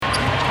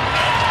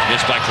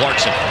pass by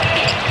Clarkson.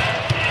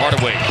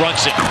 Hardaway,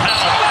 Brunson, Powell,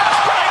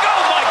 fast break,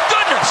 oh my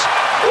goodness!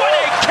 What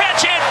a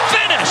catch and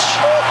finish!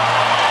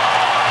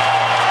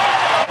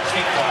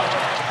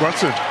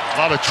 Brunson, a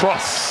lot of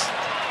trust.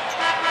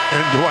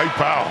 And Dwight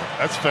Powell,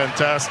 that's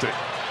fantastic.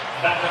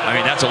 I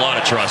mean, that's a lot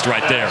of trust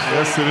right there.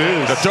 Yes, it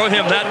is. To throw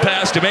him that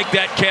pass, to make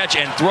that catch,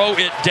 and throw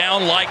it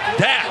down like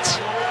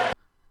that.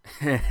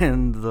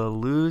 And the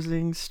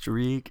losing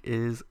streak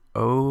is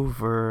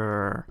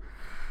over.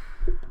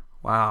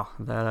 Wow,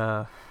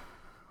 that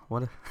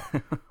what a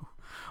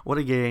what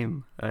a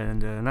game,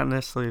 and not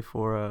necessarily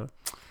for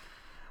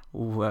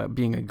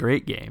being a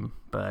great game,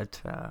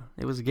 but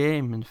it was a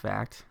game. In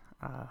fact,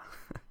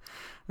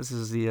 this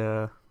is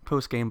the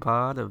post-game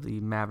pod of the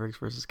Mavericks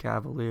versus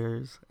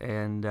Cavaliers,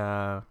 and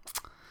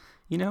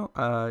you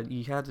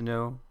had to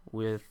know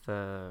with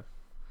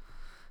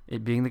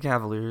it being the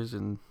Cavaliers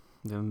and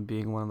them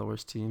being one of the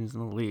worst teams in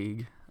the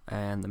league,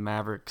 and the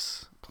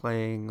Mavericks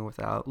playing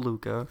without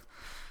Luka,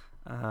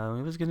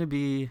 it was gonna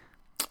be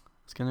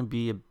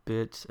a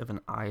bit of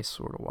an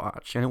eyesore to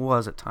watch, and it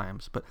was at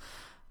times. But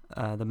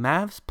the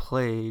Mavs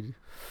played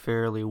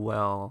fairly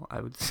well,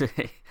 I would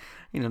say.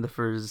 The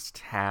first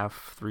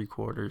half, 3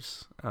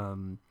 quarters.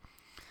 The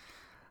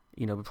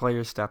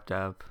players stepped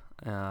up.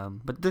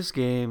 But this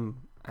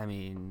game, I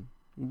mean,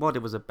 what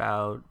it was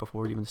about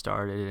before it even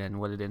started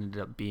and what it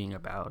ended up being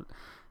about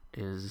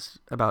is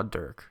about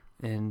Dirk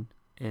and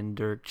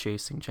Dirk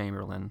chasing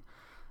Chamberlain.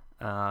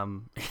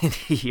 And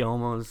he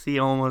almost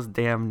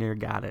damn near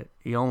got it.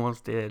 He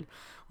almost did.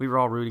 We were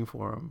all rooting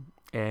for him,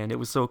 and it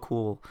was so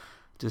cool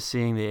just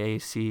seeing the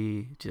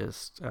AC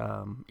just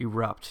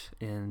erupt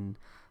in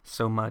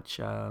so much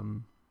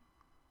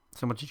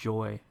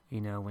joy.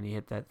 When he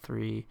hit that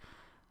 3,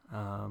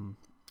 and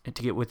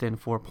to get within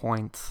 4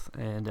 points,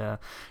 and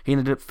he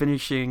ended up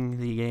finishing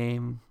the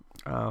game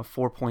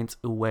 4 points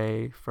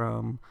away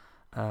from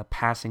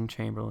passing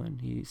Chamberlain.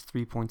 He's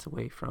 3 points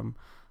away from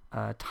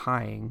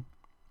tying.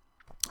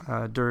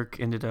 Dirk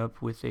ended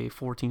up with a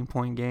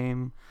 14-point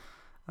game,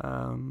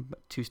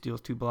 2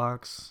 steals, 2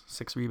 blocks,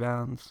 6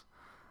 rebounds.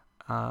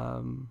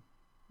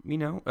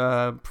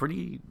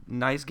 Pretty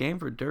nice game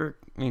for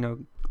Dirk,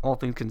 all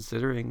things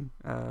considering.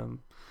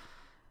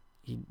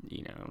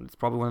 It's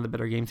probably one of the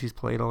better games he's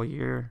played all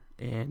year,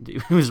 and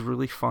it was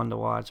really fun to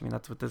watch. I mean,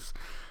 that's what this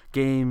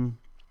game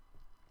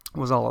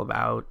was all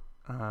about.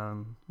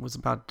 Was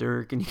about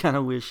Dirk, and you kind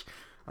of wish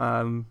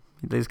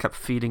they just kept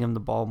feeding him the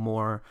ball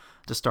more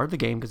to start the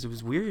game, because it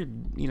was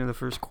weird, the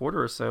first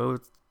quarter or so.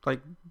 It's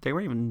like they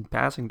weren't even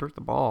passing Dirk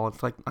the ball.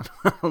 It's like, I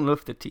don't know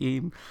if the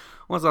team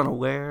was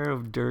unaware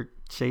of Dirk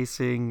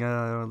chasing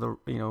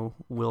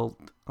Wilt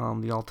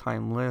on the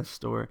all-time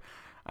list, or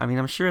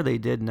I'm sure they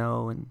did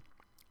know. And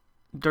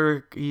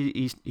Dirk,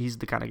 he's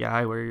the kind of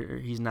guy where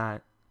he's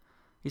not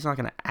going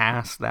to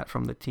ask that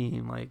from the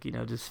team, like,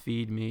 just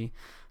feed me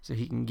so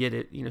he can get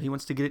it. He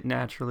wants to get it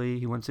naturally.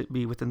 He wants it to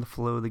be within the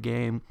flow of the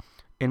game.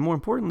 And more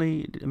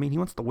importantly, he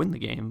wants to win the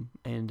game.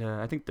 And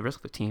I think the rest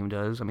of the team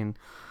does.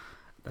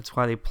 That's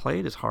why they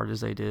played as hard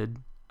as they did.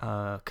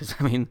 Because,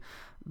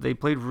 they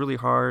played really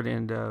hard,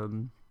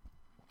 and,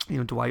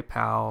 Dwight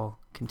Powell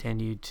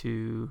continued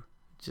to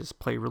just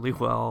play really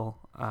well.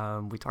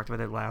 We talked about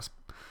that last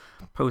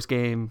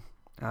post-game.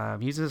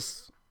 He's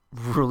just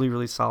really,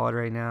 really solid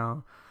right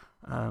now.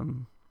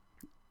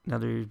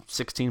 Another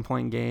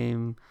 16-point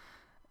game,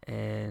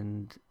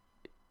 and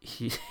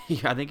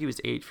I think he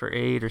was 8 for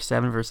 8 or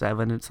 7 for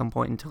 7 at some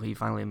point until he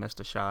finally missed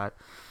a shot.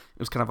 It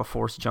was kind of a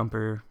forced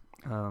jumper,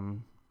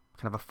 kind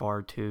of a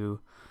far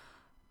 2,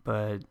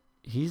 but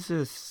he's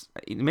just,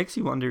 it makes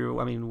you wonder.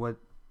 What,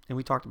 and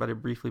we talked about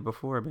it briefly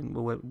before.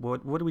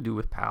 What do we do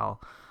with Powell?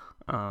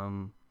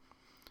 Go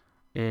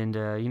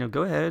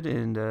ahead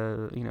and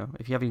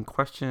if you have any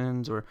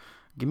questions, or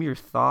give me your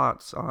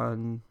thoughts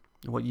on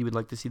what you would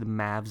like to see the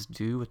Mavs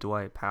do with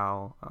Dwight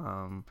Powell.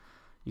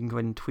 You can go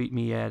ahead and tweet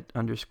me at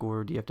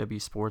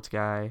 _DFW Sports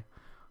Guy,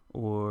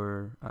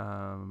 or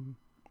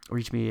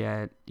reach me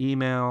at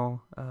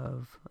email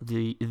of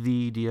the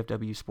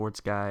DFW Sports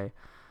Guy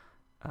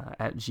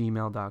at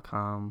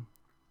gmail.com.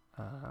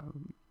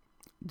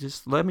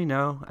 Just let me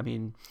know.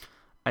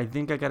 I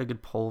think I got a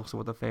good pulse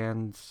with the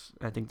fans.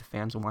 I think the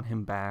fans will want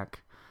him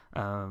back.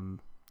 I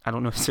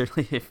don't know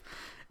necessarily if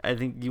I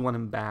think you want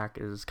him back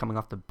as coming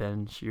off the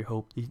bench. You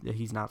hope that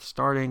he's not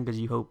starting, because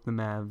you hope the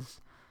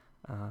Mavs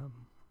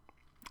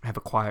have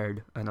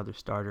acquired another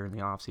starter in the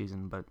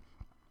offseason. But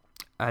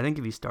I think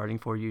if he's starting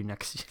for you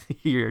next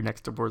year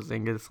next to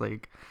Porzingis,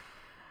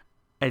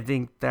 I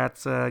think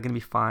that's going to be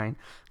fine.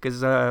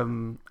 Because I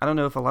don't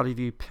know if a lot of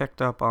you picked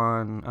up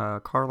on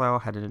Carlisle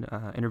had an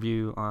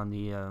interview on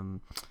the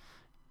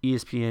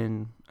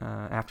ESPN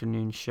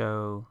afternoon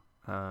show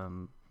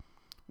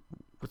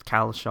with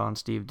Kalishaw and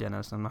Steve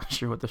Dennis. I'm not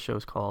sure what the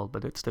show's called,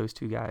 but it's those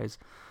two guys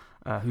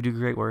who do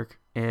great work.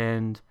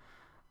 And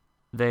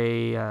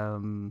they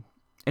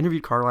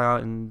interviewed Carlisle,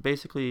 and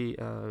basically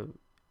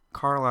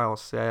Carlisle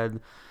said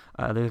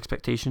the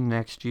expectation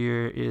next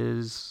year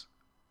is,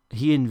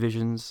 he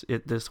envisions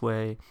it this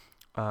way: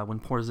 when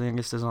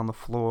Porzingis is on the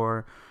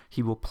floor,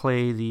 he will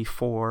play the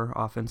 4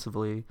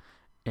 offensively,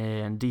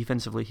 and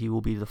defensively he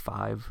will be the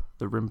 5,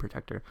 the rim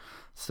protector.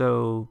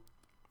 So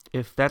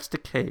if that's the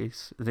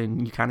case,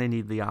 then you kind of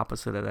need the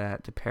opposite of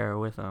that to pair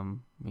with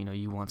him.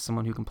 You want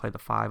someone who can play the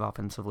 5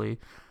 offensively,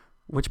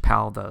 which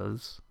Powell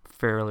does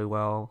fairly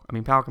well. I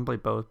mean, Powell can play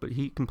both, but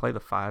he can play the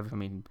 5. I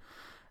mean,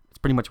 it's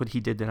pretty much what he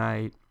did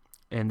tonight.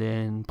 And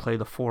then play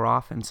the 4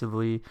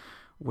 offensively,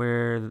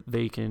 where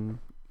they can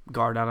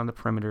guard out on the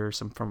perimeter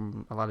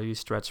from a lot of these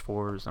stretch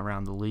 4s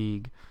around the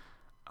league.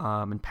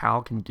 And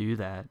Powell can do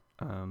that.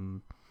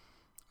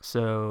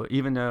 So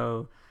even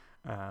though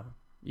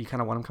you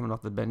kind of want him coming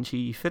off the bench,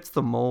 he fits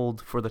the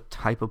mold for the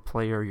type of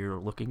player you're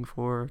looking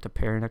for to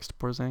pair next to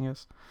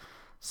Porzingis.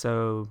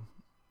 So,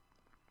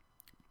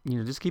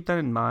 just keep that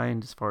in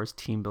mind as far as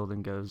team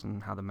building goes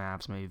and how the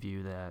Mavs may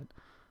view that.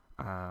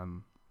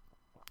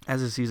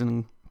 As the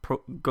season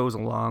goes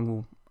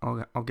along,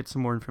 I'll get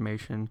some more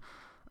information,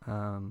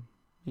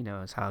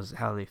 as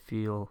how they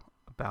feel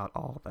about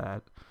all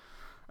that.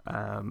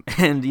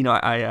 And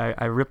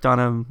I ripped on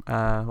him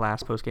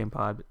last post game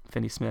pod.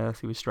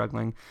 Finney-Smith, he was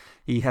struggling.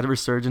 He had a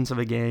resurgence of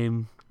a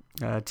game,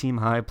 team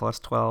high plus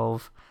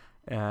 12,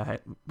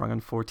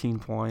 running 14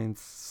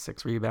 points,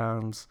 6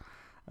 rebounds,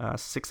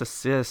 6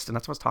 assists, and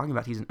that's what I was talking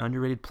about. He's an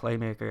underrated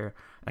playmaker,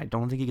 and I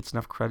don't think he gets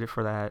enough credit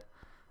for that.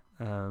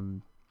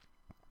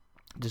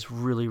 Just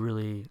really,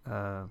 really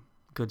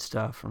good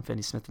stuff from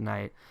Finney-Smith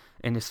tonight.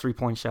 And his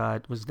 3-point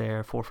shot was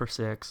there, 4 for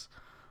 6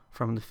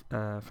 from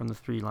the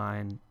 3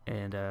 line.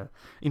 And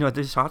if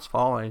the shot's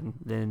falling,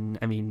 then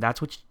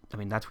that's what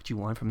you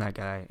want from that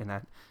guy. And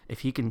that if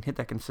he can hit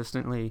that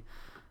consistently,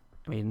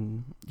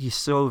 he's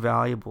so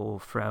valuable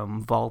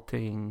from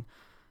vaulting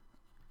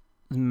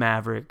the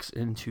Mavericks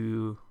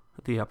into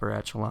the upper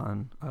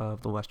echelon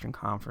of the Western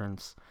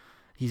Conference.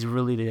 He's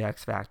really the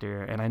X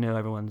factor, and I know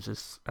everyone's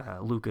just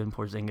Luka and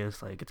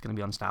Porzingis, like it's gonna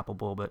be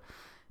unstoppable. But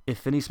if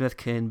Finney-Smith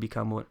can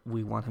become what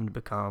we want him to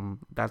become,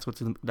 that's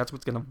what's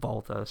gonna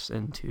vault us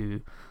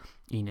into,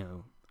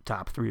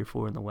 top 3 or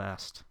 4 in the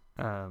West,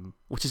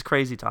 which is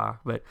crazy talk.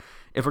 But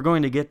if we're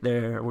going to get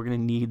there, we're gonna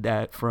need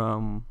that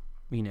from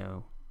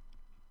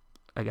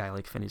a guy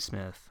like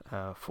Finney-Smith,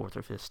 4th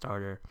or 5th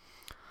starter.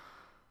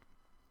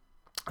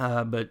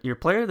 But your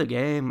player of the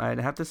game, I'd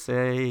have to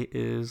say,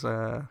 is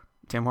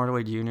Tim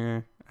Hardaway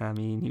Jr.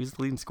 He was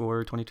the leading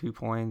scorer, 22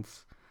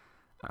 points.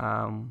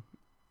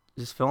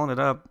 Just filling it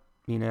up,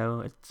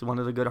 It's one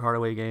of the good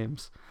Hardaway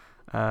games.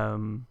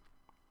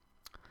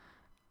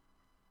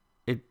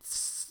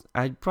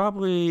 I'd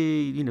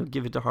probably,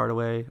 give it to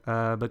Hardaway.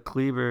 But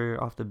Kleber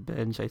off the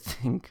bench, I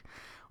think,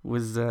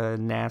 was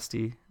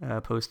nasty,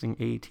 posting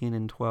 18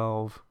 and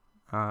 12.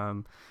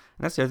 And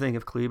that's the other thing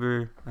of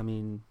Kleber.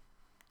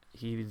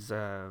 He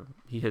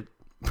hit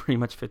pretty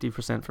much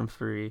 50% from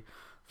 3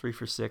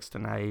 for 6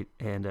 tonight.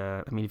 And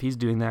if he's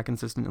doing that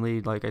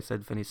consistently, like I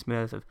said,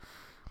 Finney-Smith,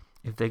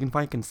 if they can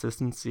find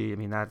consistency,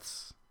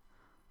 that's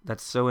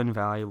so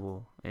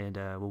invaluable and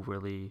will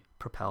really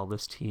propel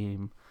this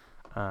team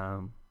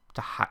to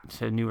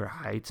newer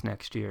heights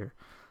next year.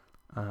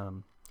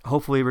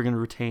 Hopefully we're going to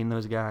retain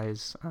those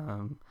guys,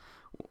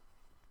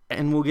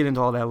 and we'll get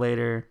into all that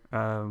later.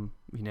 In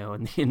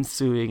the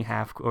ensuing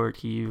half-court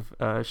heave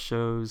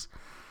shows.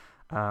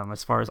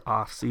 As far as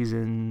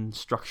off-season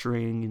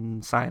structuring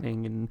and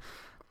signing and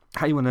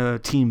how you want to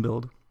team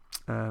build.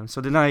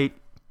 So tonight,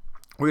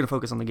 we're going to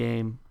focus on the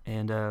game.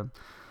 And the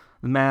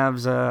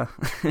Mavs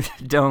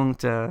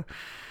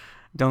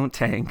don't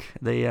tank.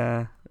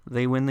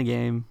 They win the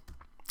game.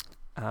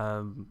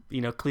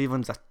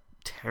 Cleveland's a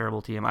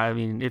terrible team.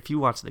 If you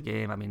watch the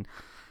game,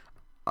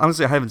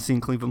 honestly, I haven't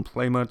seen Cleveland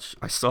play much.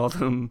 I saw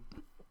them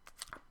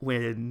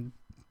when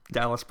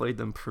Dallas played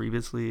them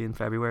previously in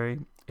February,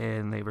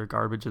 and they were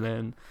garbage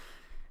then,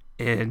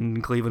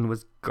 and Cleveland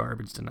was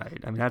garbage tonight.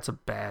 That's a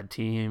bad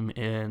team,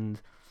 and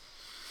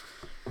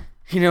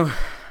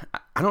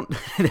I don't.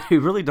 They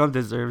really don't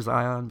deserve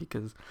Zion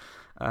because,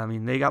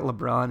 they got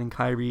LeBron and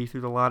Kyrie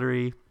through the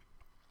lottery,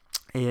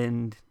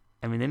 and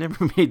they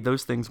never made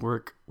those things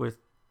work with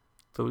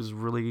those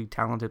really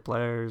talented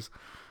players.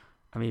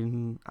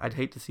 I'd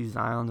hate to see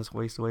Zion just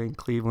waste away in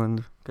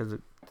Cleveland because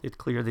it's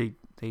clear they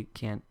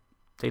can't.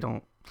 They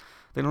don't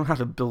know how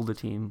to build a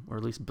team, or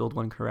at least build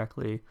one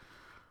correctly.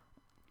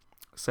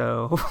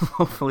 So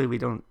hopefully we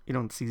don't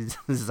see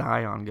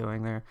Zion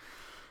going there,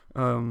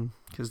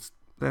 because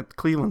that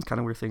Cleveland's kind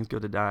of where things go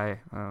to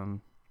die.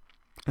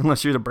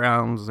 Unless you're the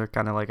Browns, they're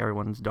kind of like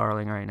everyone's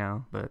darling right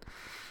now. But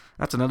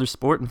that's another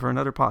sport and for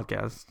another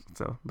podcast.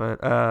 So, but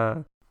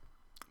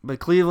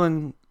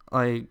Cleveland,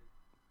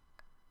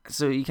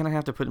 so you kind of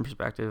have to put in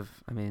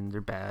perspective. They're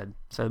bad,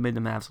 so it made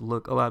the Mavs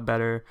look a lot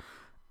better.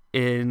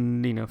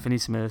 And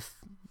Finney-Smith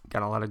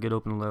got a lot of good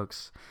open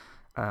looks,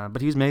 but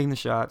he was making the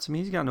shots.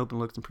 He's gotten open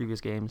looks in previous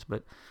games,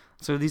 but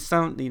so these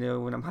sound,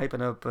 when I'm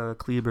hyping up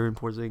Kleber and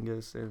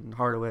Porzingis and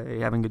Hardaway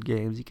having good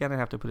games, you kind of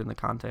have to put in the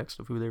context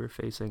of who they were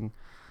facing,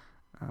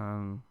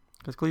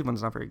 because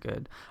Cleveland's not very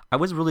good. I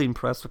was really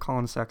impressed with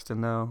Colin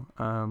Sexton, though.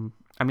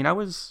 I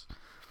was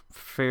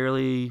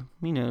fairly,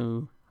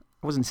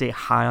 wouldn't say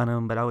high on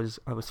him, but I was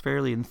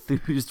fairly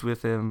enthused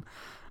with him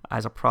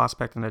as a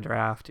prospect in the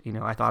draft.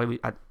 I thought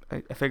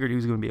I figured he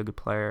was going to be a good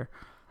player.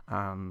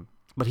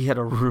 But he had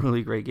a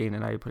really great game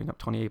tonight, putting up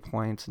 28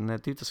 points, and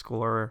that dude's a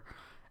scorer.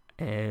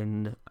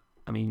 And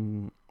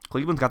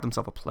Cleveland's got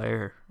themselves a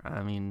player.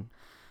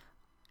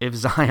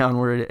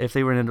 If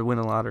they were to win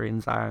a lottery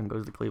and Zion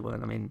goes to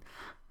Cleveland,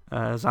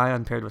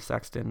 Zion paired with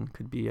Sexton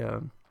could be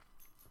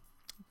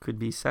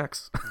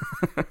sex,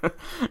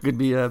 could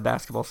be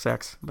basketball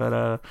sex.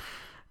 But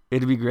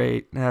it'd be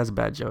great. That's a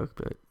bad joke,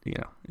 but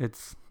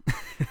it's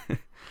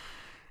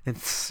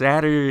it's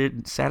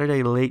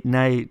Saturday late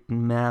night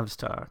Mavs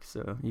talk.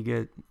 So you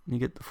get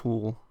the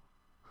full.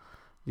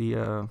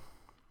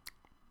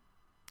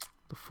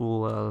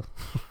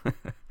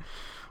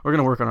 We're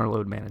gonna work on our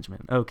load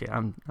management. Okay,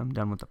 I'm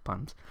done with the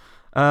puns.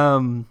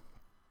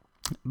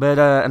 But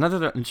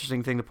another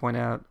interesting thing to point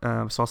out,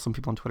 saw some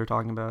people on Twitter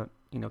talking about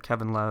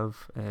Kevin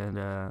Love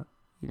and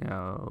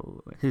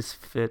his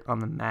fit on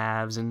the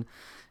Mavs. And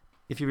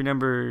if you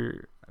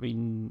remember,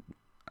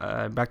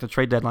 back to the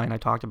trade deadline, I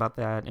talked about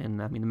that. And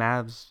the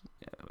Mavs,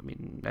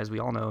 as we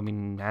all know,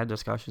 had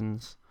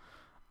discussions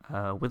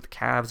with the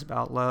Cavs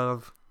about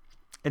Love.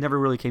 It never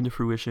really came to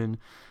fruition.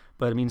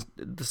 But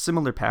the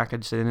similar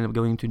package that ended up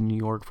going to New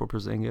York for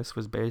Porzingis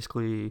was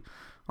basically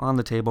on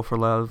the table for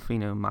Love,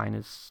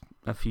 minus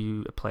a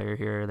player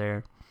here or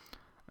there.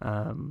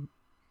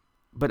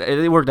 But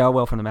it worked out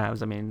well for the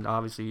Mavs.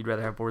 Obviously you'd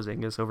rather have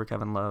Porzingis over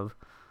Kevin Love.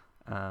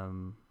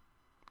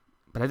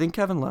 But I think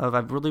Kevin Love, I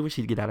really wish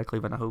he'd get out of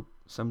Cleveland. I hope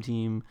some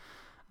team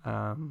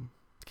can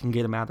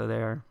get him out of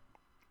there.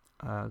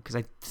 Because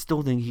I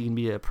still think he can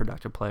be a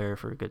productive player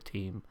for a good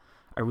team.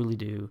 I really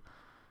do.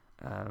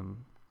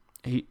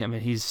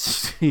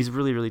 He's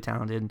really, really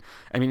talented.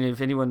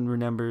 If anyone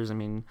remembers,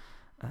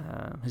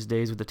 his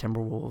days with the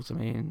Timberwolves,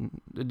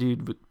 the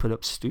dude would put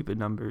up stupid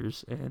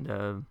numbers.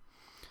 And,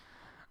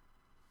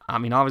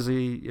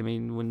 obviously,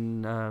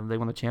 when they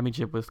won the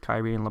championship with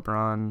Kyrie and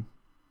LeBron,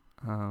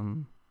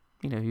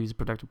 he was a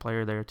productive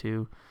player there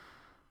too.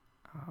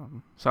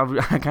 So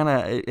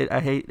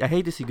I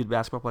hate to see good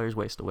basketball players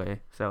waste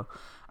away. So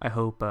I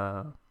hope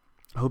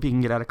he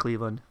can get out of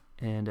Cleveland.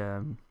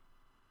 And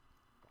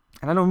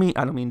I don't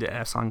mean to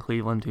S on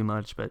Cleveland too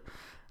much, but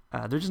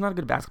they're just not a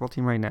good basketball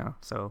team right now.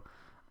 So,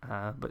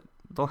 but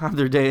they'll have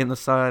their day in the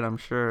sun, I'm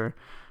sure.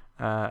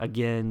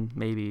 Again,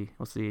 maybe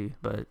we'll see.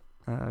 But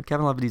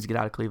Kevin Love needs to get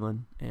out of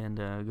Cleveland and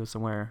go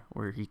somewhere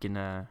where he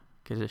can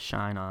get his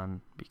shine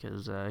on,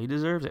 because he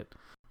deserves it.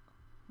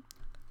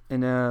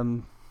 And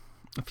a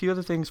few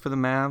other things for the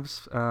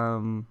Mavs.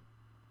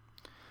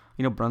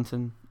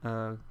 Brunson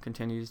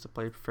continues to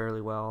play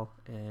fairly well,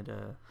 and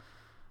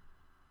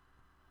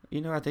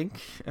I think,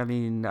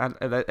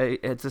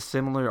 it's a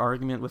similar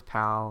argument with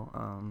Powell,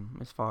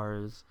 as far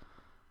as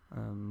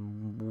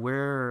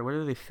where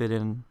do they fit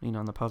in,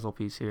 on the puzzle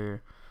piece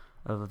here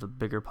of the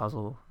bigger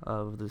puzzle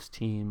of this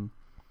team.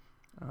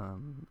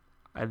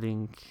 I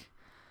think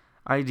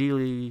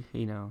ideally,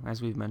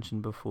 as we've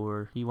mentioned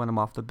before, you want him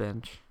off the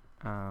bench,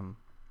 in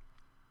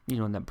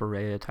that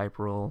Berea type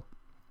role.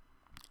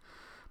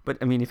 But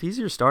if he's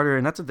your starter,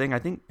 and that's the thing, I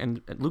think,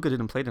 and Luka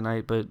didn't play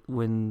tonight, but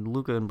when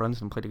Luka and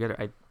Brunson play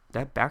together,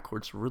 that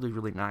backcourt's really,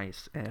 really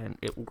nice, and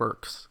it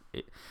works.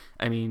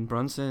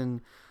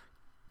 Brunson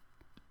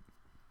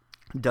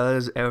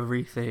does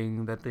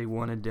everything that they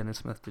wanted Dennis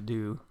Smith to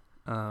do,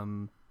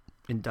 and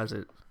does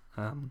it.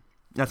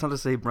 That's not to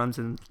say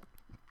Brunson's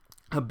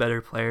a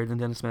better player than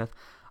Dennis Smith.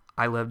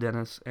 I love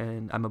Dennis,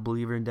 and I'm a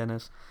believer in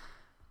Dennis.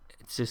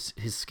 It's just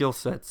his skill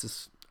set's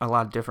just a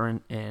lot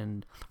different,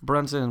 and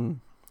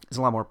Brunson is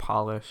a lot more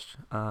polished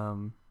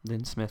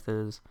than Smith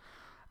is.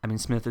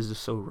 Smith is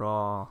just so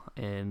raw,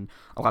 and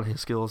a lot of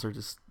his skills are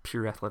just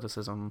pure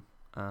athleticism.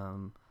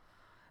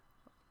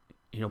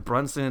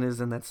 Brunson is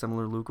in that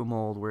similar Luka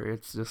mold where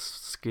it's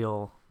just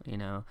skill,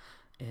 and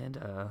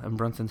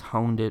Brunson's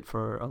honed it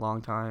for a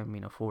long time,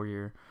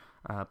 4-year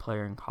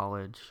player in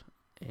college,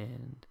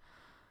 and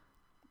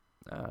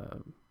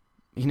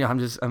I'm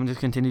just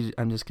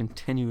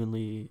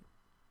continually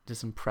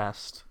just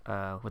impressed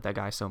with that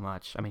guy so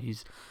much.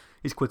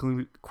 He's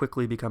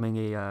quickly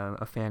becoming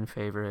a fan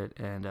favorite,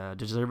 and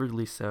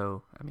deservedly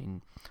so.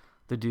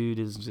 The dude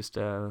is just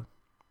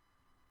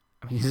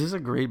he's just a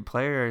great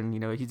player, and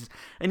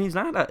he's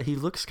not he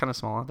looks kind of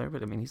small out there,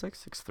 but he's like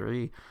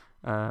 6'3".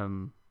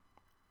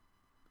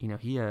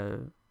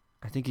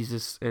 I think he's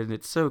just, and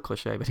it's so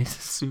cliche, but he's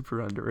just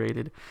super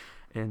underrated,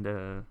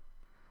 and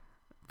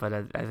but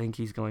I think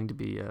he's going to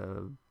be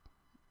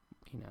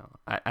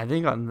I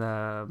think on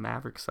the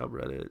Mavericks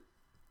subreddit,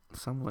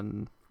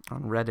 someone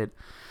on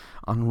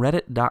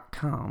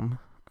Reddit.com,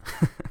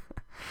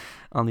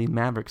 on the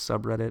Mavericks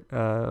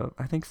subreddit,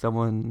 I think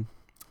someone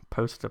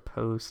posted a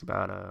post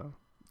about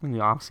in the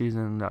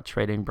offseason about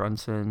trading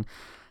Brunson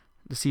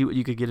to see what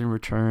you could get in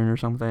return or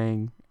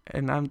something.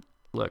 And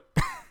look,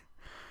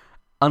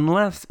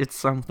 unless it's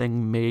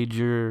something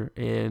major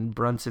and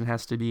Brunson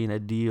has to be in a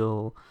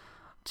deal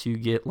to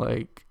get,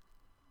 like,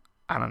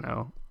 I don't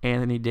know,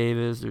 Anthony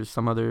Davis or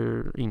some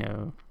other,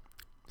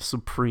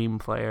 supreme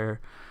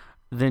player,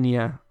 then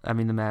yeah, I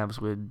mean the Mavs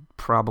would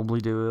probably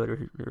do it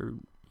or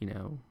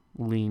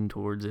lean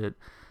towards it.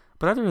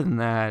 But other than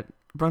that,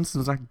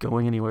 Brunson's not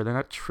going anywhere. They're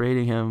not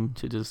trading him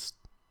to just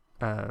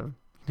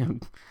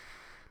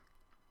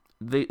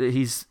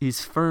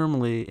he's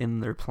firmly in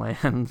their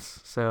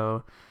plans.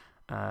 So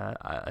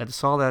I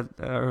saw that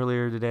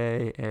earlier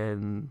today,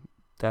 and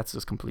that's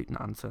just complete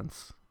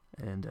nonsense.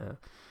 And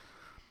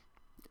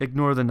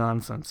ignore the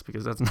nonsense,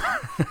 because that's not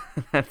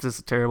that's just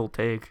a terrible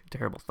take,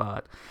 terrible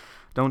thought.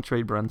 Don't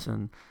trade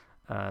Brunson.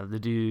 The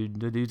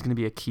dude's gonna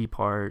be a key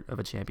part of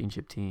a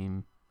championship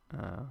team.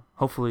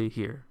 Hopefully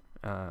here.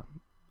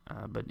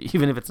 But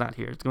even if it's not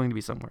here, it's going to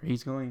be somewhere.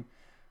 He's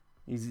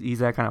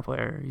that kind of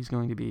player. He's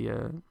going to be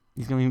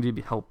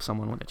help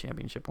someone win a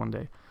championship one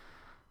day.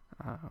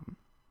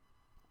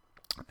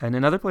 And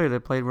another player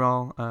that played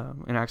well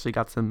and actually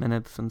got some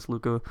minutes since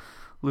Luka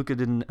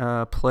didn't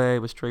play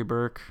was Trey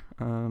Burke.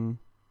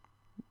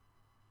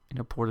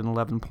 Poured in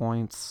 11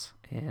 points,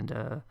 and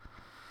I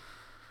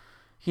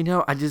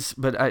don't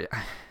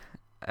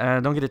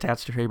get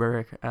attached to Trey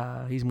Burke.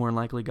 He's more than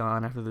likely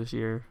gone after this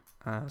year.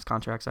 His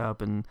contract's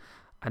up, and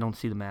I don't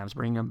see the Mavs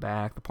bringing him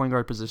back. The point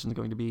guard position is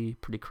going to be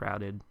pretty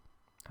crowded.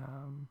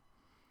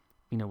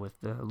 With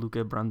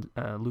Luka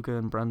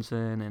and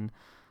Brunson, and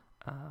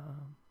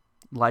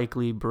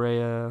likely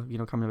Brea,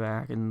 coming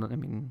back, and I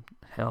mean,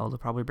 hell, they'll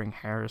probably bring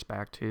Harris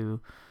back too.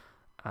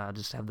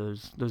 Just have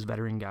those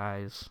veteran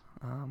guys.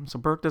 So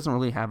Burke doesn't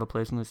really have a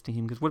place in this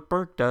team, because what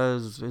Burke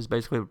does is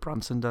basically what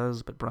Brunson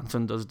does, but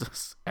Brunson does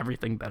just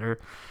everything better.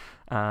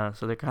 So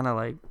they're kind of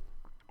like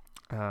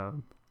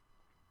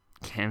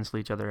cancel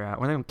each other out.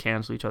 Well, they don't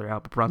cancel each other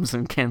out, but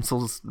Brunson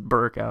cancels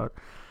Burke out.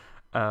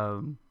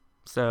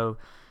 So,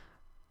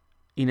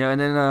 and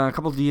then a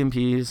couple of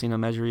DMPs,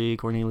 Mejri,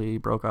 Corneli,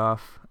 Brokoff,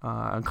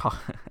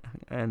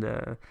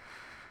 and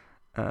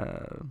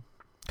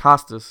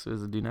Costas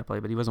is a dude I play,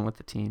 but he wasn't with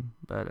the team.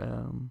 But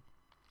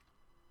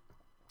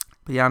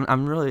yeah,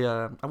 I'm really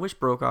I wish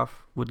Brokoff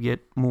would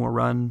get more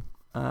run.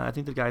 I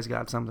think the guy's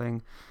got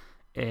something,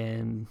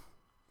 and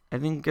I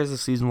think as the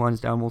season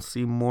winds down, we'll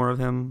see more of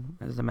him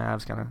as the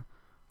Mavs kind of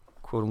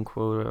quote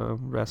unquote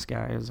rest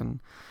guys and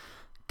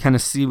kind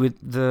of see what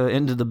the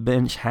end of the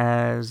bench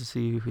has,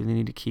 see who they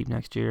need to keep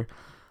next year.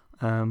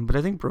 But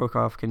I think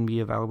Brokoff can be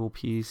a valuable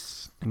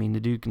piece. I mean, the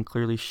dude can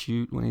clearly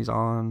shoot when he's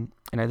on,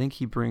 and I think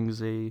he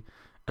brings a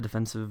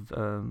defensive,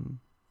 an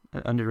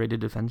underrated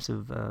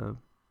defensive,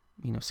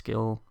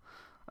 skill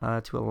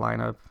to a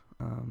lineup.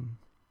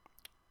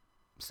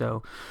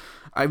 So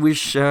I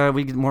wish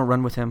we get more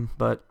run with him,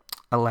 but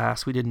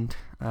alas, we didn't.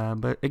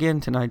 But again,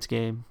 tonight's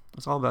game,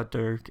 it's all about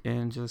Dirk,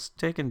 and just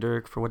taking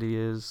Dirk for what he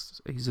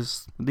is.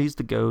 He's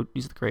the GOAT.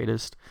 He's the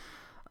greatest.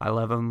 I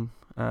love him.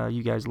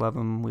 You guys love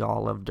him. We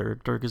all love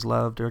Dirk. Dirk is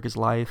love. Dirk is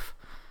life.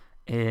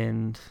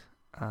 And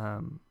I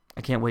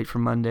can't wait for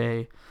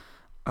Monday.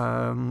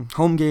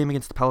 Home game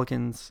against the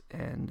Pelicans,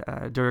 and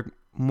Dirk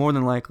more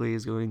than likely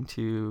is going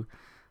to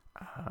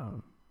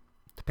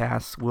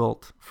pass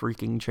Wilt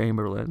freaking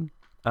Chamberlain.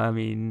 I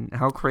mean,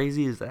 how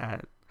crazy is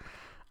that?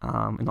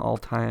 An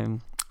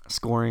all-time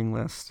scoring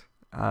list.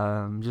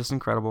 Just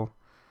incredible.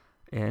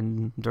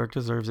 And Dirk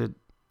deserves it.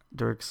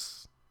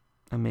 Dirk's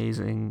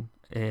amazing,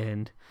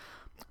 and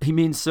he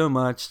means so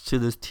much to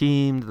this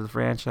team, to the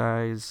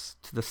franchise,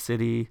 to the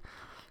city.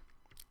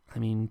 I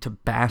mean, to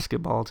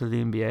basketball, to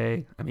the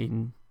NBA. I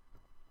mean,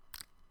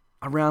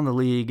 around the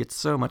league, it's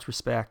so much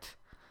respect,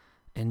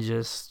 and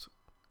just,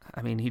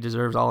 I mean, he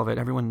deserves all of it.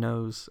 Everyone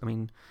knows. I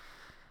mean,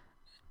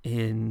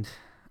 and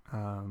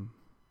who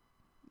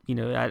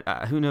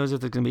knows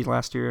if it's gonna be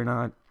last year or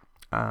not.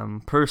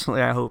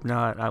 Personally, I hope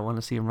not. I want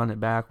to see him run it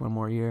back one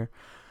more year.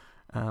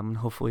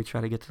 Hopefully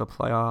try to get to the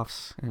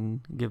playoffs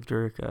and give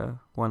Dirk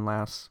one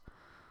last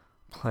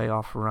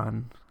playoff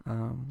run.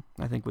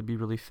 I think would be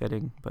really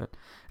fitting, but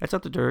it's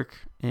up to Dirk.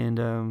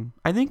 And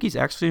I think he's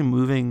actually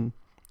moving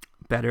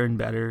better and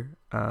better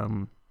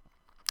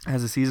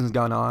as the season's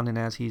gone on, and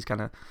as he's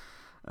kind of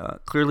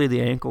clearly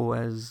the ankle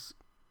has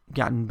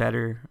gotten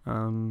better.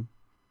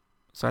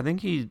 So I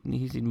think he's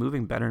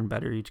moving better and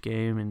better each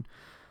game, and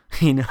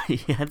he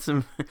had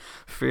some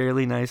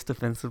fairly nice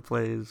defensive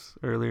plays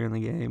earlier in the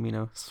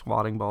game,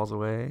 swatting balls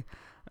away,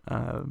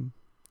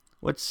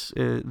 which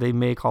they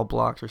may call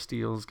blocks or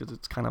steals because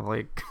it's kind of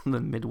like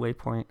the midway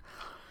point.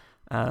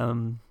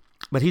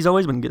 But he's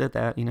always been good at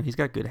that. He's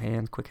got good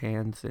hands, quick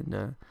hands,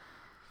 and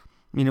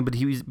but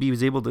he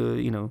was able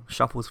to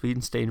shuffle his feet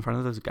and stay in front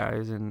of those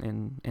guys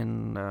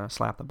and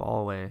slap the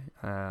ball away.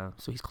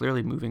 So he's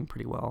clearly moving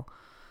pretty well.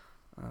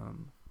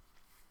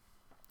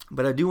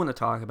 But I do want to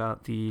talk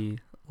about the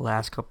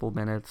last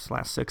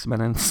 6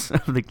 minutes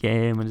of the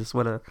game, and just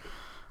what a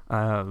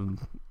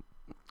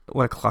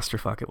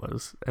clusterfuck it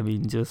was. I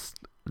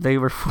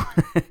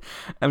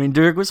mean,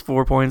 Dirk was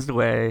 4 points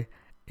away,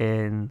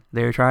 and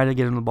they were trying to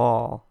get him the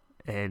ball,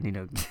 and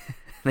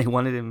they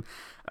wanted him,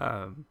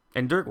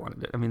 and Dirk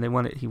wanted it. I mean,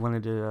 he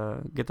wanted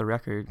to get the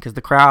record, because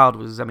the crowd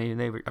was. If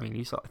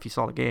you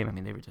saw the game,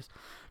 they were just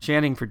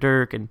chanting for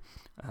Dirk, and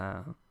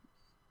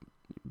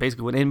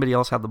basically when anybody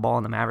else had the ball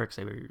in the Mavericks,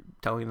 they were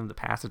telling them to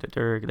pass it to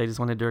Dirk. They just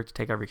wanted Dirk to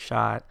take every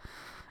shot.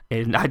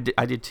 And I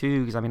did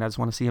too, because, I just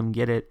want to see him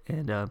get it.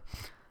 And I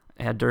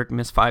had Dirk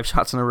miss 5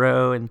 shots in a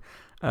row, and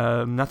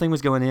nothing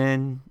was going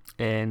in.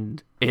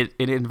 And it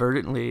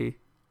inadvertently,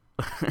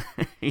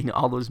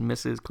 all those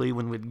misses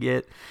Cleveland would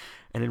get,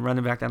 and then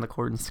running back down the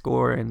court and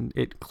score, and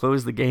it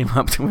closed the game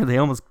up to where they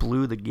almost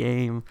blew the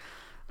game,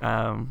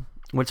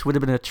 which would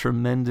have been a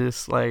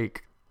tremendous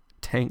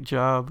tank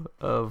job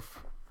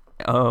of.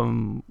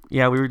 We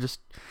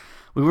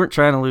weren't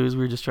trying to lose.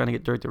 We were just trying to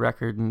get Dirk the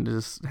record, and it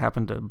just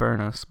happened to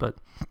burn us. But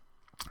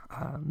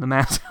the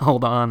Mavs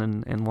held on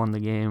and won the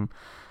game.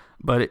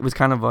 But it was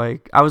kind of I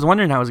was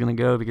wondering how it was going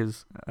to go,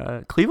 because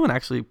Cleveland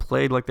actually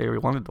played like they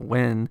wanted to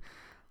win,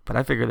 but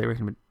I figured they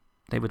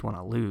would want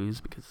to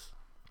lose, because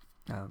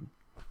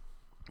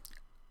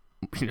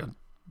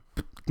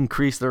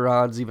increase their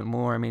odds even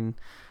more.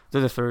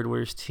 They're the 3rd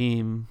worst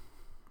team,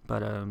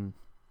 but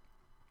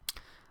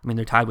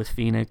they're tied with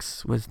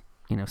Phoenix with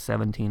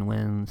 17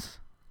 wins.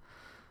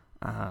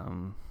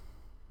 So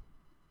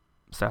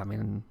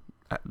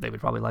they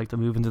would probably like to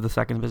move into the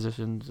 2nd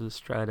position to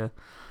just try to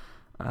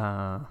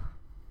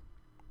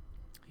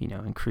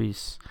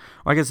increase.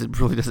 Well, I guess it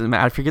really doesn't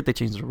matter. I forget they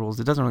changed the rules.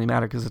 It doesn't really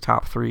matter, because the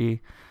top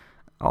 3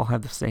 all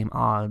have the same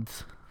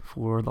odds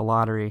for the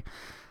lottery.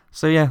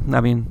 So yeah,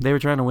 they were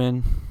trying to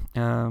win,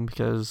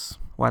 because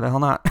why the hell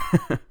not?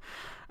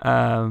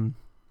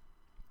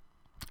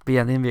 But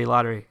yeah, the NBA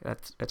lottery,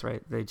 that's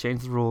right. They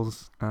changed the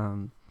rules,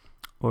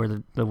 or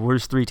the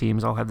worst 3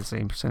 teams all have the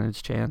same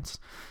percentage chance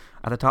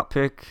at the top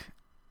pick.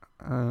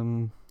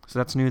 So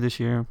that's new this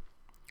year.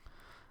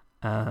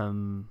 But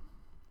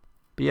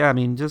yeah,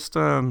 just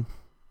a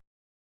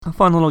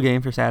fun little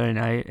game for Saturday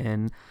night,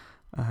 and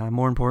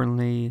more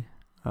importantly,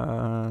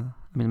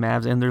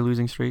 Mavs end their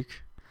losing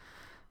streak.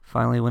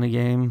 Finally win a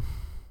game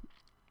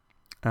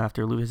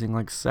after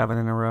losing 7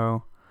 in a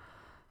row.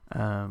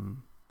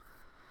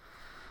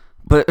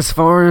 But as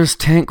far as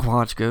tank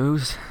watch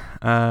goes,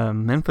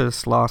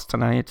 Memphis lost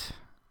tonight.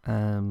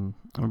 I'm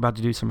about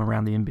to do some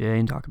around the NBA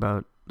and talk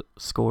about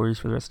scores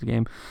for the rest of the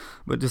game.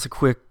 But just a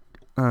quick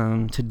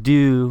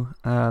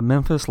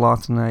Memphis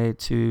lost tonight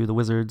to the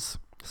Wizards.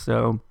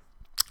 So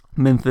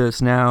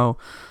Memphis now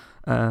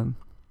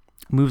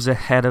moves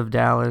ahead of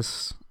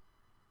Dallas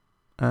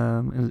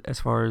as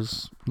far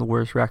as the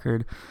worst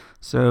record.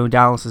 So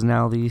Dallas is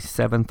now the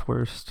 7th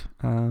worst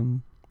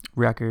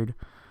record.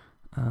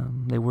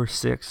 They were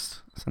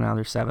 6th, so now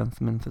they're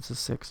 7th. Memphis is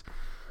 6th.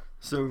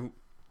 So,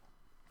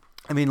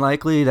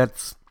 likely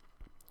that's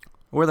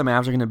where the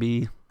Mavs are going to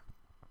be.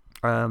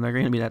 They're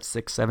going to be that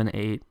 6, 7,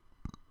 8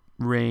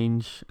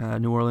 range.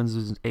 New Orleans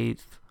is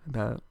 8th,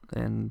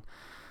 and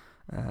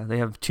they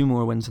have 2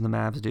 more wins than the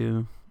Mavs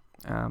do.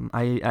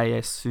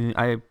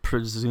 I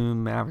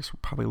presume Mavericks will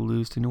probably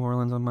lose to New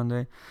Orleans on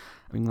Monday.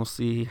 We'll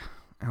see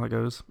how it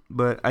goes.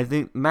 But I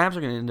think Mavs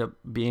are going to end up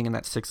being in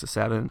that 6 to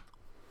 7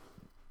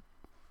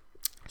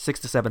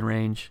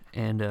 range,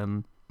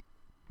 and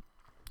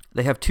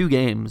they have 2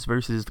 games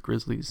versus the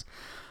Grizzlies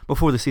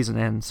before the season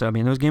ends. So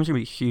those games are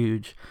going to be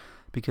huge,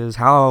 because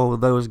how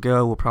those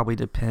go will probably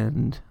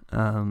depend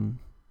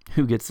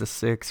who gets the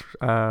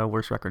 6th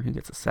worst record, who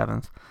gets the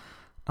 7th.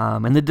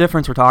 And the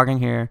difference we're talking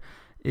here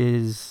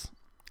is,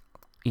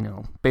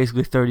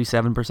 basically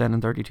 37%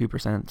 and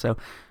 32%. So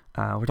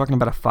we're talking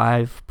about a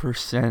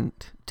 5%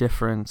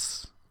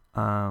 difference,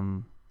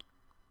 like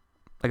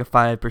a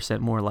 5%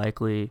 more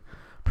likely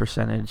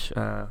percentage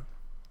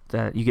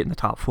that you get in the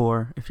top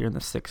 4 if you're in the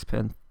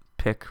 6th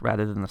pick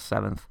rather than the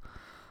 7th,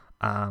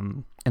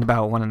 and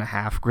about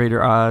 1.5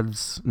 greater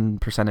odds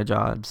and percentage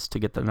odds to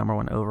get the number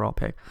 1 overall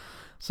pick.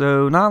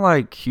 So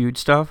not huge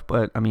stuff,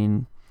 but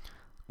when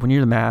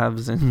you're the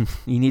Mavs and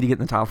you need to get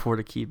in the top 4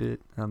 to keep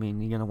it, you're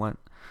gonna want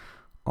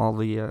all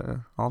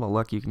the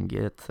luck you can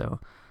get. So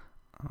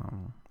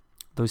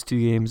those 2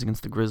 games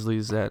against the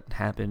Grizzlies that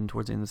happened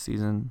towards the end of the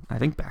season, I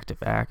think back to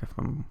back, if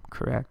I'm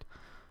correct.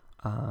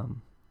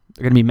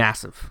 They're going to be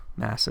massive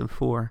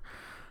for.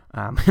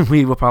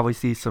 We will probably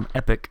see some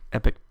epic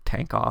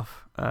tank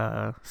off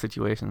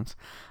situations.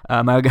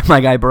 My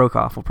guy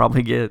Brokoff will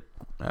probably get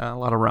a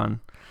lot of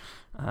run,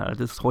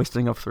 just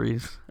hoisting up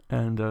threes,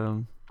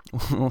 and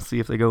we'll see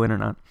if they go in or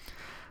not.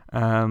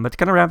 But to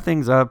kind of wrap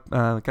things up,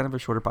 kind of a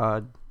shorter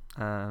pod.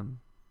 The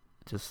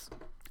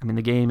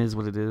game is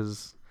what it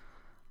is.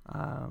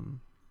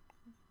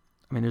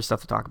 There's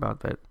stuff to talk about,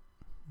 but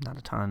not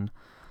a ton.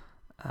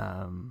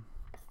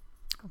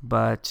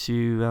 But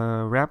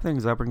to wrap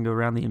things up, we're going to go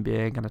around the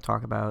NBA and kind of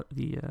talk about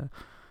the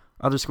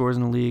other scores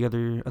in the league,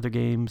 other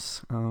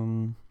games.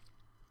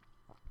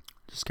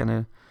 Just kind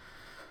of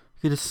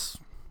get us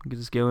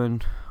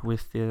going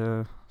with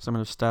some of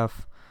the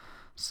stuff.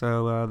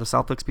 So the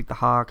Celtics beat the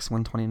Hawks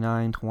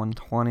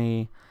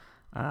 129-120.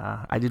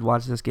 I did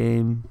watch this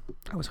game.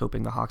 I was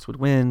hoping the Hawks would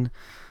win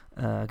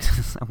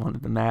because I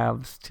wanted the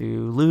Mavs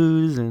to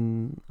lose,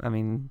 and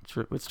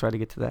let's try to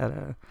get to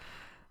that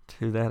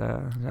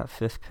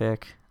 5th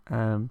pick.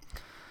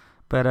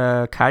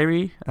 But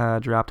Kyrie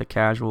dropped a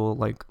casual,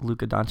 like,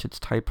 Luka Doncic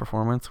type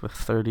performance with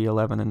 30,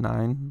 11, and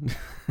 9.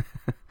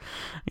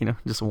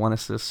 Just one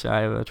assist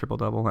shy of a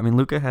triple-double. I mean,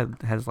 Luka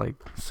has, like,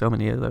 so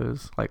many of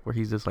those, like, where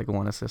he's just, like,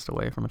 one assist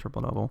away from a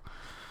triple-double.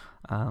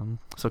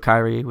 So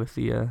Kyrie with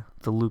the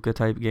Luka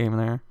type game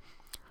there.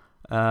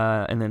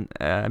 And then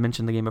I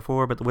mentioned the game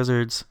before, but the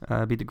Wizards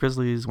beat the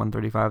Grizzlies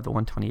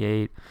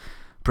 135-128.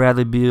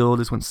 Bradley Beal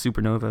just went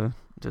supernova,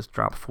 just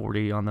dropped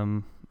 40 on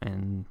them,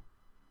 and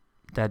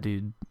that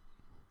dude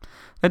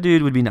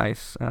would be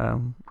nice.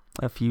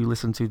 If you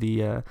listen to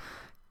the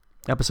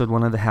episode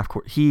 1 of the Half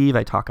Court Heave,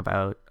 I talk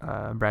about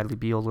Bradley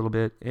Beal a little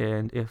bit,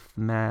 and if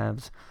the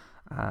Mavs,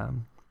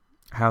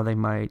 how they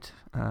might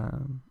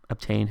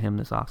obtain him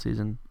this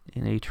offseason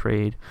in a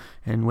trade,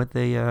 and what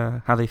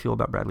how they feel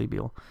about Bradley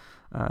Beal.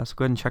 So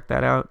go ahead and check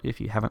that out if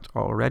you haven't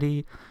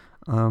already.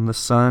 The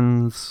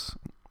Suns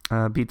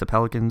beat the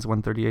Pelicans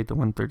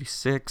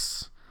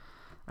 138-136.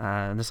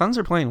 The Suns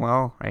are playing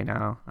well right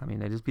now. I mean,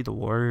 they just beat the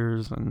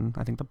Warriors and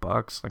I think the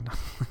Bucks like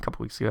a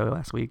couple weeks ago,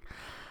 last week.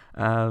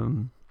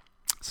 So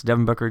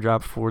Devin Booker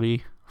dropped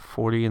 40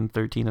 and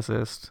 13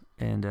 assists.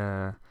 And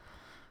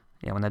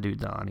when that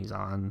dude's on, he's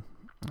on.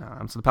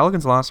 So the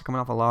Pelicans lost. They're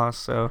coming off a loss,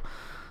 so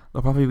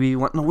they'll probably be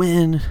wanting to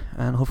win,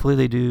 and hopefully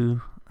they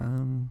do.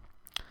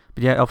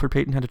 But yeah, Elfrid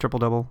Payton had a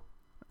triple-double.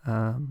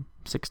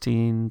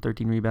 13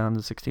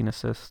 rebounds, 16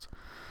 assists.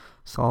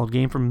 Solid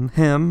game from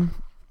him.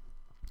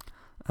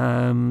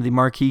 The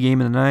marquee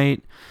game of the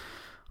night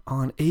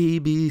on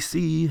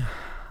ABC.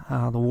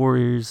 The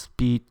Warriors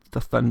beat the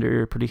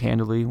Thunder pretty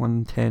handily,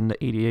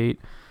 110-88.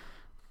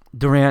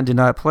 Durant did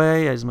not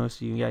play, as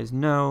most of you guys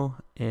know,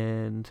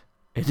 and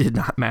it did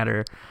not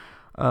matter.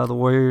 The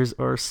Warriors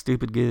are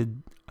stupid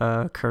good.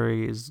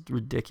 Curry is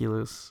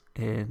ridiculous,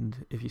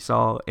 and if you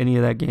saw any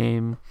of that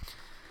game,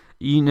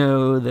 you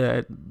know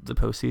that the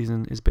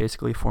postseason is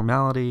basically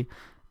formality,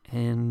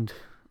 and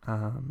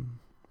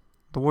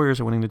the Warriors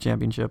are winning the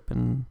championship,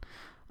 and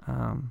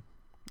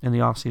in the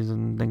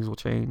offseason things will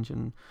change.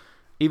 And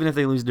even if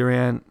they lose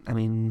Durant, I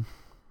mean,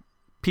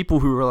 people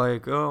who were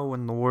like, oh,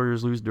 when the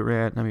Warriors lose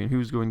Durant, I mean,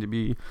 who's going to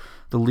be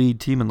the lead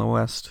team in the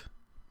West?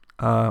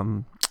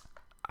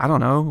 I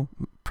don't know.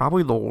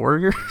 Probably the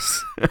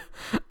Warriors.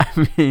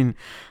 I mean,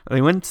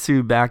 they went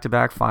to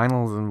back-to-back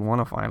finals and won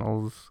a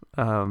finals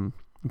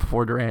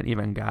before Durant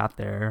even got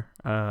there.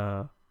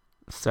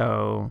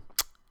 So,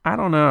 I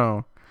don't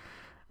know.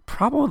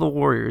 Probably the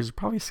Warriors.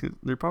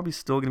 They're probably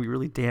still going to be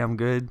really damn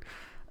good.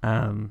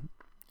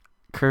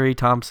 Curry,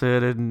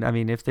 Thompson, and I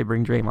mean, if they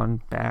bring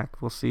Draymond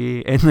back, we'll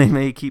see. And they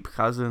may keep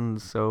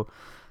Cousins. So,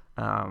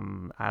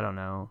 I don't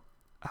know.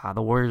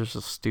 The Warriors are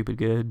just stupid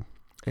good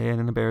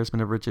and an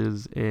embarrassment of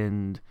riches.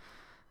 And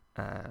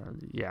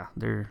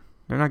they're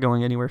not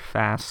going anywhere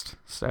fast.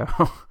 So,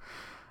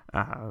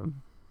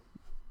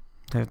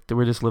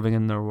 we're just living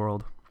in their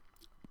world.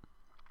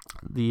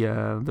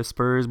 The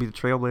Spurs beat the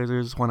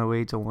Trailblazers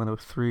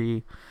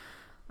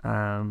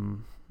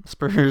 108-103.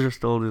 Spurs are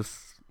still just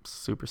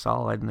super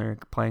solid, and they're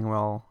playing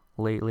well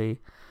lately.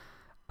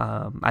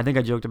 I think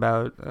I joked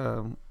about.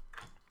 I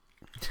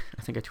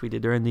think I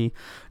tweeted during the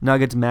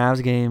Nuggets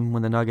Mavs game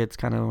when the Nuggets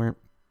kind of weren't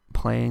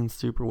playing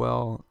super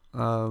well.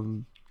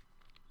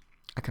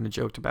 I kind of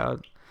joked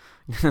about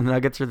the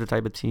Nuggets are the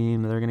type of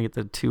team that they're going to get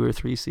the 2 or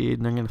 3 seed,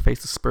 and they're going to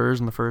face the Spurs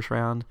in the first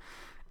round,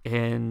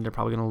 and they're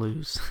probably going to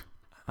lose.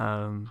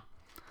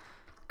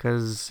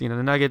 Because the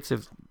Nuggets,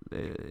 if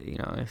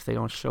they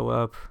don't show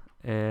up,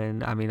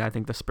 and I mean, I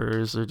think the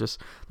Spurs are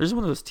just one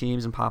of those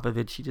teams in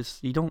Popovich.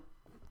 You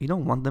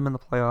don't want them in the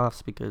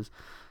playoffs because,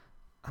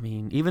 I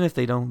mean, even if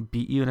they don't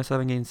beat you in a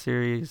 7-game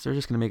series, they're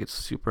just going to make it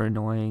super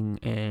annoying.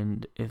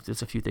 And if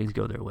just a few things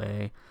go their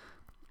way,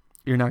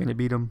 you're not going to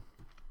beat them.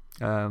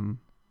 I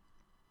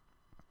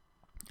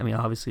mean,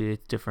 obviously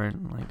it's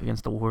different. Like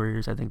against the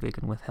Warriors, I think they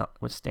can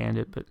withstand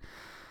it. But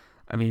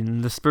I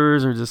mean, the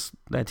Spurs are just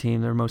that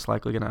team. They're most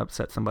likely going to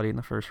upset somebody in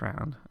the first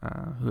round,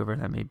 whoever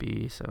that may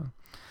be. So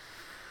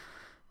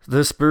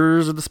the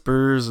Spurs are the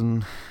Spurs,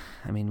 and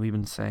I mean, we've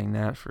been saying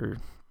that for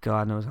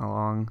God knows how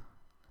long.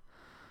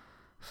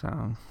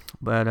 So,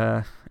 but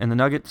and the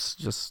Nuggets,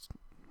 just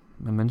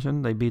I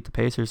mentioned, they beat the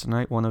Pacers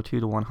tonight,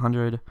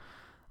 102-100.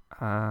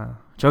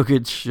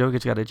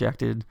 Jokic got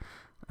ejected,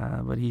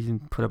 but he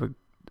put up a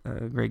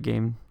great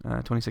game,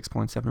 26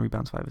 points, 7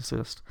 rebounds, 5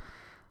 assists.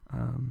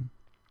 And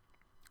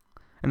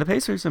the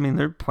Pacers, I mean,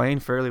 they're playing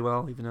fairly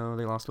well, even though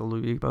they lost to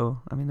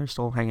Oladipo. I mean, they're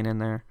still hanging in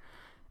there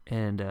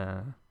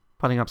and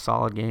putting up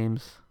solid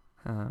games.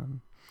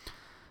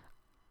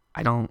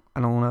 I don't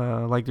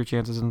like their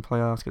chances in the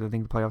playoffs because I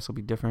think the playoffs will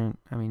be different.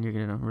 I mean, you're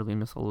gonna really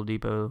miss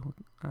Oladipo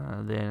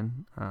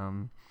then.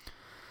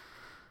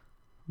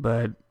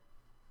 But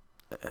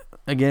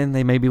again,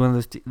 they may be one of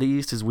those. The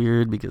East is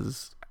weird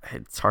because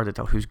it's hard to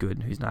tell who's good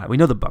and who's not. We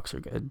know the Bucks are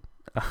good,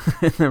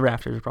 and the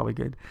Raptors are probably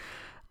good.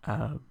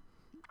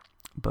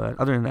 But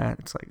other than that,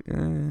 it's like.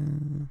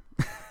 And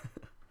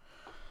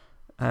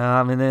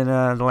then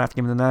the last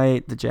game of the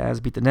night, the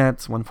Jazz beat the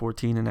Nets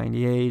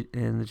 114-98,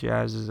 and the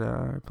Jazz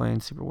are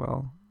playing super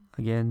well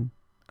again.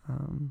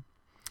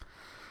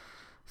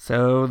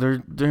 So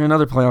they're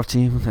another playoff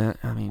team that,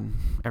 I mean,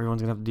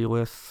 everyone's gonna have to deal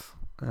with.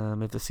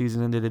 If the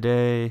season ended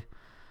today,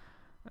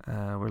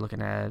 we're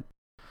looking at,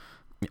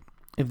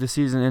 if the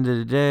season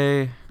ended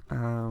today,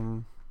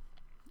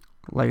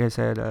 like I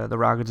said, the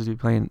Rockets would be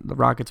playing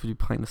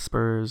the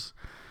Spurs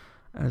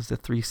as the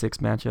 3-6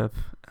 matchup.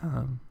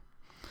 And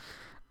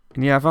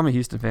yeah, if I'm a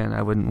Houston fan,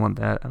 I wouldn't want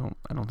that.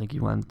 I don't think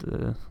you want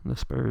the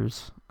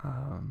Spurs.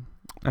 I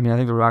mean, I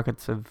think the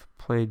Rockets have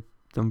played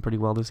them pretty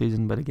well this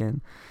season, but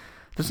again,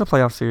 this is a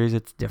playoff series.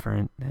 It's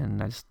different,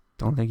 and I just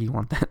don't think you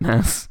want that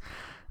mess.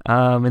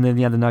 And then,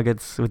 yeah, the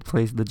Nuggets would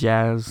play the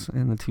Jazz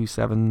in the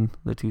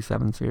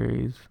 2-7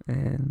 series.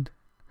 And,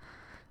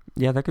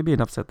 yeah, that could be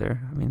an upset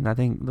there. I mean, I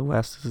think the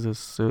West is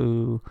just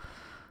so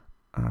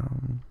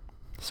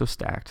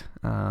stacked.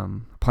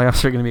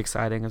 Playoffs are going to be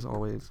exciting, as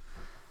always.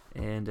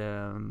 And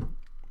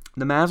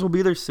the Mavs will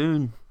be there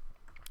soon.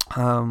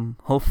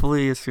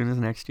 Hopefully as soon as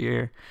next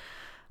year.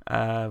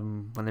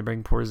 When they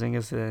bring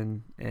Porzingis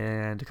in,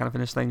 and to kind of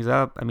finish things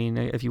up. I mean,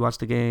 if you watch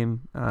the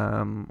game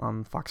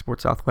on Fox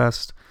Sports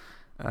Southwest,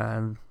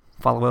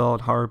 follow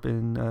Wilt, Harp,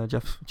 and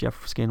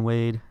Jeff Skin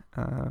Wade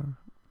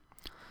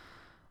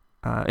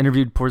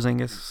interviewed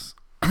Porzingis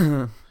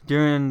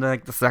during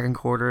the second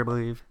quarter, I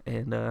believe,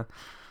 and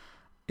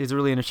it's a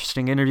really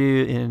interesting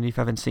interview. And if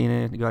you haven't seen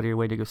it, go out of your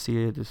way to go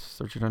see it. Just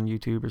search it on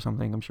YouTube or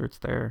something. I'm sure it's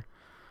there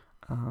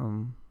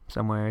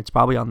somewhere. It's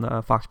probably on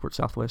the Fox Sports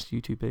Southwest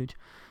YouTube page.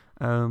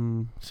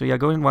 So yeah,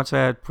 go ahead and watch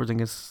that.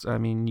 Porzingis, I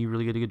mean, you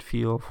really get a good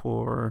feel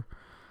for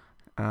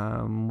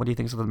what he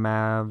thinks of the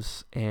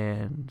Mavs,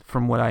 and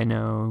from what I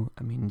know,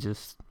 I mean,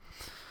 just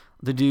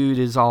the dude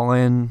is all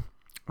in,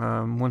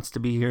 wants to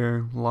be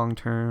here long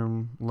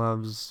term,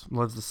 loves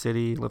the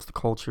city, loves the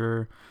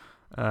culture,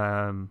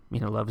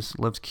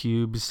 loves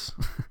cubes,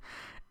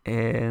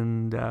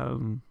 and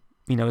I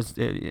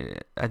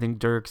think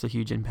Dirk's a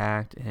huge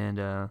impact,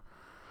 and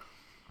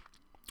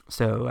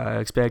so I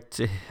expect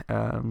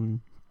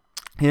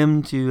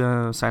him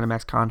to sign a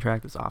max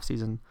contract this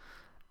offseason.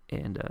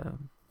 And,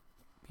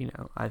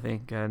 I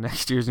think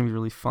next year is going to be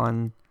really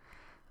fun.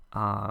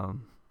 I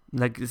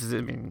think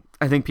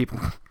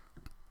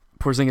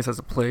Porzingis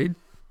hasn't played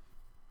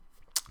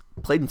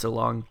in so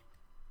long.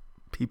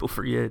 People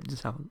forget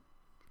just how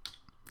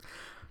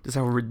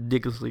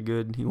ridiculously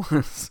good he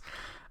was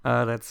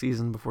that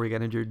season before he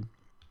got injured.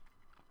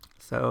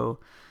 So,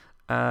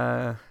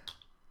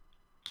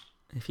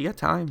 if you got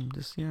time,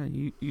 just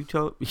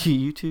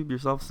YouTube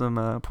yourself some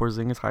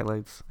Porzingis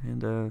highlights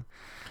and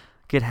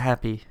get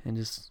happy, and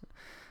just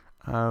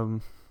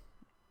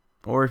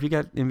or if you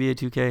got NBA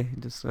 2K,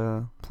 just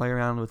play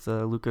around with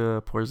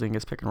Luka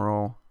Porzingis pick and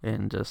roll,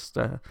 and just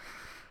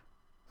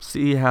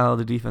see how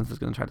the defense is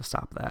going to try to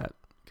stop that,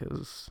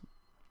 because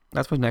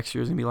that's what next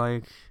year is going to be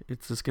like.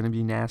 It's just going to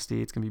be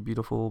nasty. It's going to be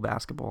beautiful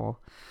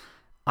basketball.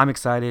 I'm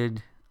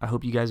excited. I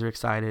hope you guys are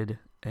excited,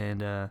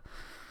 and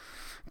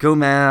go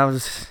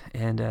Mavs,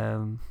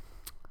 and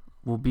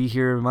we'll be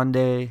here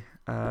Monday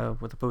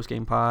with a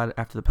post-game pod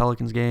after the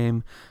Pelicans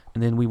game,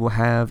 and then we will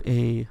have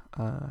a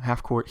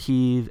Half-Court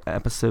Heave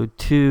episode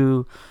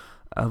 2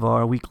 of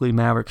our weekly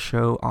Mavericks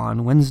show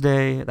on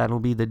Wednesday. That'll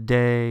be the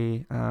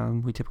day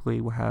we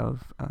typically will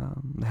have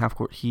the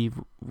Half-Court Heave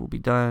will be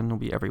done. It'll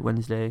be every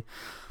Wednesday,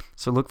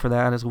 so look for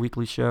that as a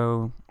weekly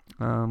show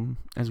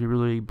as we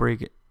really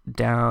break it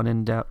down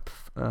in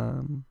depth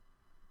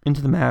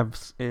into the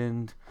Mavs,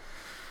 and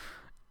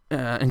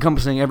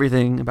encompassing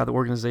everything about the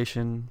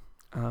organization.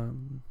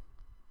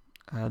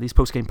 These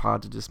post-game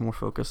pods are just more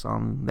focused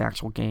on the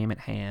actual game at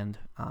hand,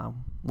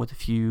 with a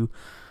few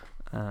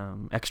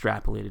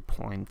extrapolated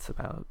points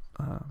about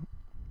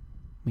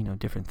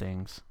different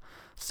things.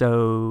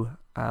 So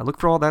look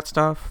for all that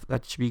stuff.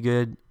 That should be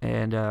good.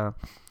 And go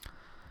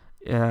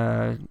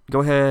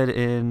ahead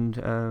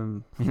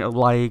and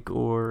like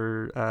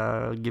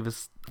or give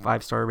us a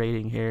 5-star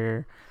rating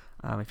here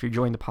if you're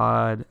enjoying the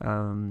pod.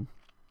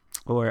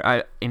 Or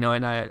I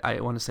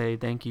want to say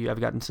thank you. I've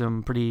gotten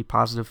some pretty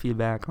positive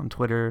feedback on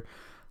Twitter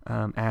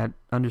at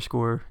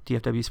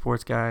 _DFW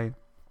Sports Guy.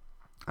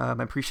 I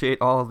appreciate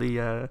all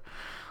the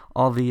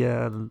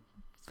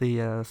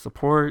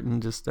support,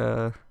 and just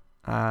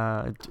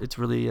it's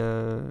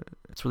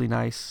really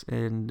nice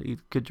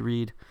and good to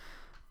read.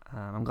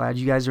 I'm glad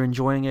you guys are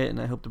enjoying it, and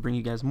I hope to bring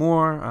you guys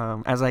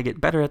more as I get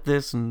better at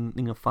this,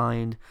 and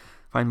find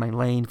my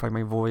lane, find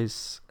my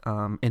voice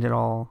in it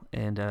all,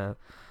 and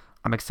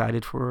I'm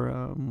excited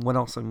for what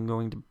else I'm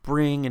going to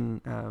bring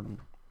and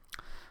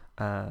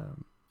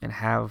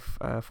have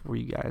for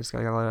you guys.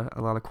 I got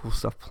a lot of cool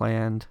stuff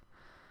planned.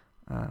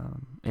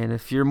 And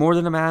if you're more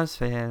than a Mavs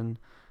fan,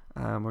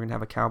 we're gonna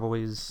have a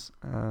Cowboys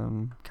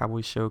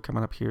show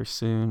coming up here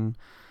soon,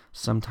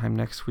 sometime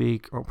next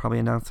week. I'll probably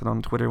announce it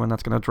on Twitter when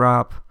that's gonna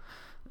drop.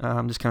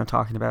 I'm just kind of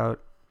talking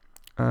about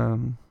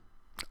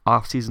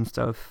off-season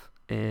stuff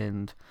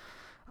and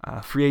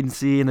free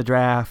agency and the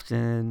draft,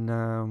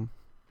 and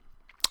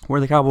where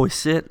the Cowboys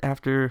sit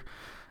after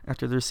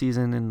their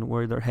season and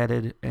where they're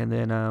headed. And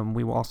then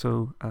we will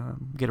also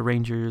get a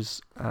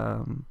Rangers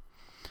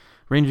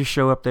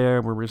show up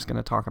there, where we're just going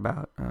to talk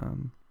about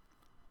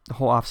the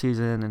whole off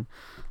season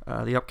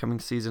and the upcoming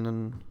season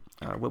and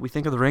what we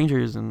think of the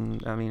Rangers,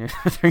 and I mean, if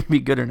they're gonna be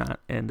good or not.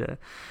 And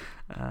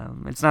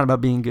it's not about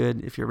being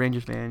good. If you're a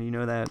Rangers fan, you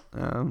know that.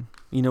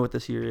 You know what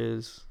this year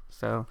is.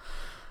 So,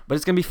 but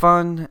it's gonna be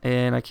fun,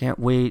 and I can't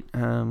wait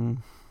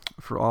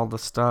for all the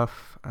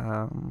stuff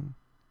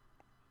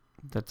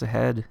that's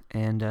ahead.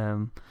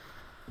 And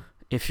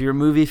if you're a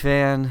movie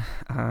fan,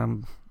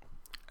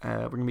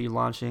 we're gonna be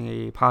launching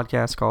a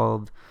podcast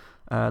called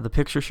The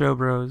Picture Show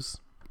Bros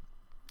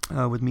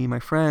with me and my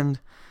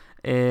friend.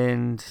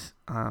 And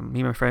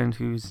me and my friend,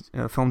 who's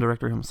a film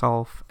director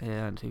himself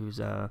and who's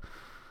up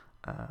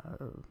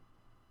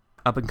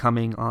and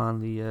coming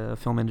on the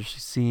film industry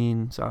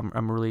scene. So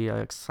I'm really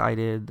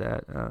excited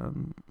that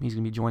he's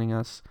gonna be joining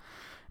us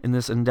in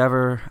this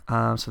endeavor.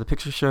 So the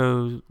Picture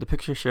Show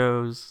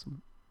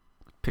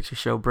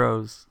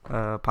Bros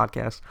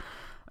podcast,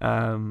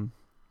 and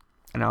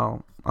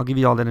I'll give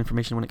you all that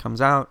information when it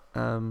comes out.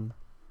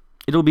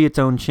 It'll be its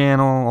own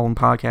channel, own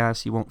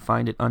podcast. You won't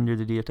find it under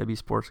the DFW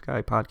Sports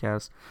Guy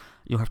podcast.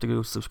 You'll have to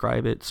go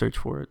subscribe it, search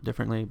for it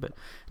differently, but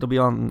it'll be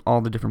on all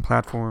the different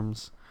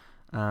platforms.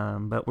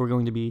 But we're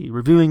going to be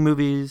reviewing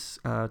movies,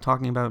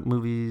 talking about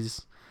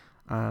movies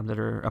that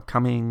are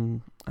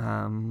upcoming,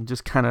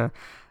 just kind of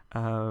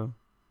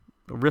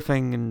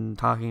riffing and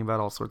talking about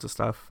all sorts of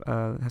stuff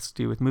that has to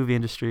do with movie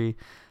industry.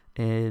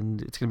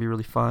 And it's going to be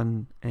really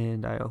fun,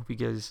 and I hope you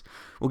guys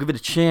will give it a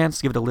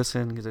chance, give it a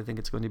listen, because I think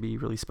it's going to be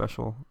really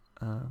special.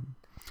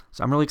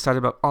 So I'm really excited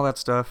about all that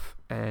stuff,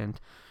 and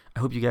I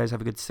hope you guys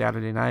have a good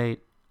Saturday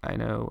night. I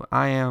know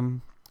I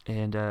am,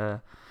 and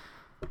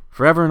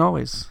forever and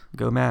always,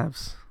 go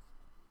Mavs.